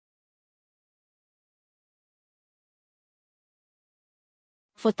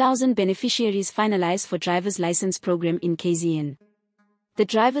4,000 beneficiaries finalized for driver's license program in KZN. The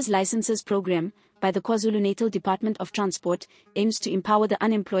driver's licenses program, by the KwaZulu-Natal Department of Transport, aims to empower the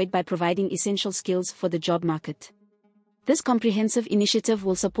unemployed by providing essential skills for the job market. This comprehensive initiative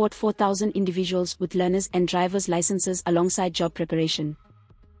will support 4,000 individuals with learners and driver's licenses alongside job preparation.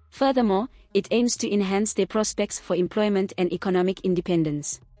 Furthermore, it aims to enhance their prospects for employment and economic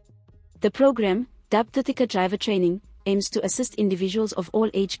independence. The program, dubbed Thuthika Driver Training, aims to assist individuals of all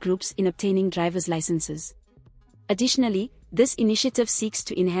age groups in obtaining driver's licenses. Additionally, this initiative seeks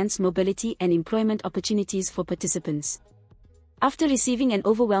to enhance mobility and employment opportunities for participants. After receiving an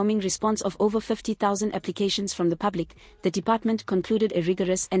overwhelming response of over 50,000 applications from the public, the department concluded a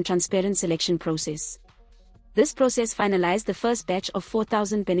rigorous and transparent selection process. This process finalized the first batch of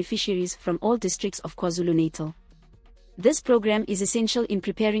 4,000 beneficiaries from all districts of KwaZulu-Natal. This program is essential in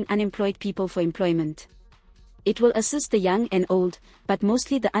preparing unemployed people for employment. It will assist the young and old, but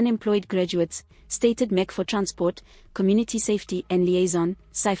mostly the unemployed graduates, stated MEC for Transport, Community Safety and Liaison,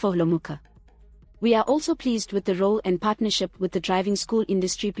 Saifo Lomuka. We are also pleased with the role and partnership with the driving school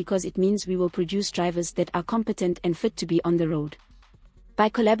industry because it means we will produce drivers that are competent and fit to be on the road. By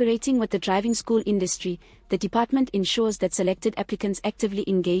collaborating with the driving school industry, the department ensures that selected applicants actively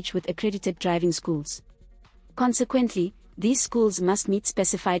engage with accredited driving schools. Consequently, these schools must meet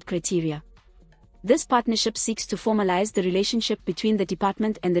specified criteria. This partnership seeks to formalize the relationship between the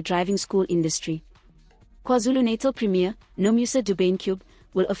department and the driving school industry. KwaZulu-Natal Premier, Nozibusiso,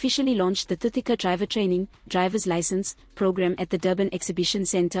 will officially launch the Thuthika Driver Training, Driver's License, program at the Durban Exhibition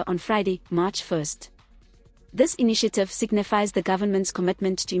Centre on Friday, March 1st. This initiative signifies the government's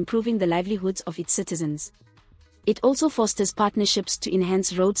commitment to improving the livelihoods of its citizens. It also fosters partnerships to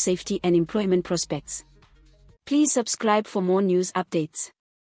enhance road safety and employment prospects. Please subscribe for more news updates.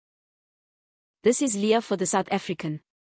 This is Leah for the South African.